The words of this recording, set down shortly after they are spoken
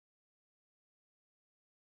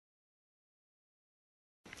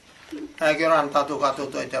Kia ora tātou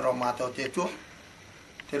katoto e te roa mātou te tua.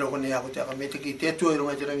 Te roko ni ako te akametiki te tua i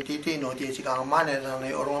runga te rangi titi no te tikanga mane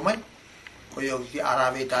nei oronga mai. Ko iau ki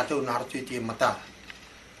arawe tātou nā ratu i te mata.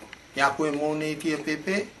 Ia koe mōne i tia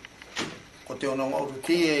pepe, ko te ononga uru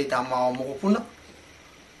tia i tā mao mokopuna,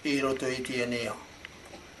 i roto i tia neo.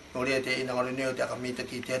 No rea te inangaro neo te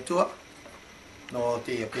akametiki te tua, no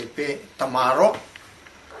te pepe tamaro,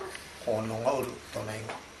 o nonga uru tōna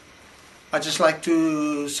ingo. I'd just like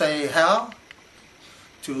to say how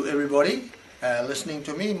to everybody listening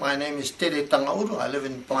to me. My name is Tere Tangauru. I live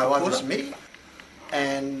in Papakura. My wife is me.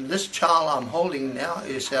 And this child I'm holding now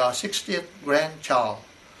is our 60th grandchild.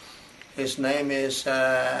 His name is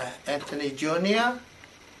Anthony Jr.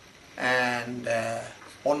 and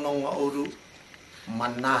Onongauru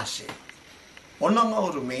Manase.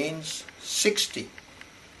 Onongauru means 60.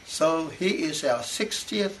 So he is our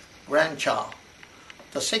 60th grandchild.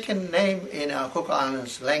 The second name in our Cook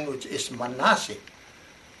Islands language is Manase.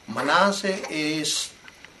 Manase is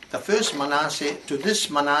the first Manase. To this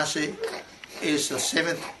Manase is the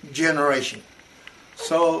 7th generation.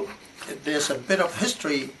 So there's a bit of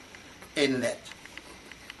history in that.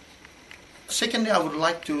 Secondly, I would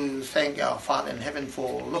like to thank our Father in Heaven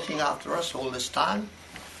for looking after us all this time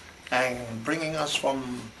and bringing us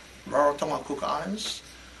from Rarotonga Cook Islands.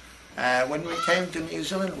 When we came to New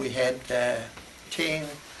Zealand, we had 10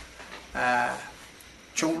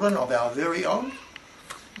 children of our very own.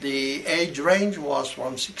 The age range was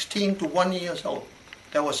from 16 to 1 year old.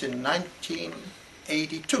 That was in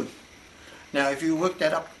 1982. Now, if you work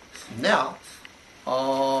that up now,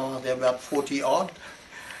 they're about 40 odd.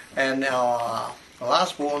 And our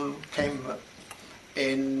last born came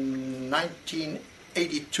in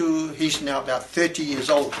 1982. He's now about 30 years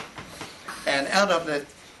old. And out of the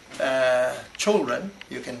children,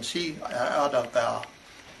 you can see out of our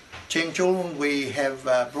 10 children, we have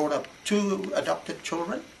brought up 2 adopted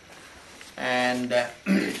children. And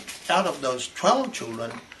out of those 12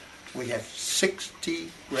 children, we have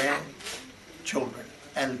 60 grandchildren.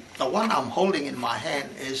 And the one I'm holding in my hand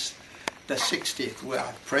is the 60th, where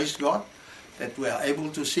I praise God that we are able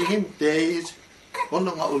to see him. There he is.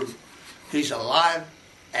 He's alive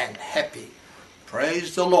and happy.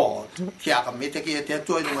 Praise the Lord. Kia ka mete ki te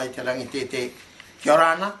atua i mai te rangi te kia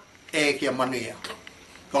rana e kia manuia.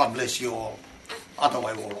 God bless you all.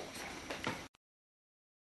 Atawai wolo.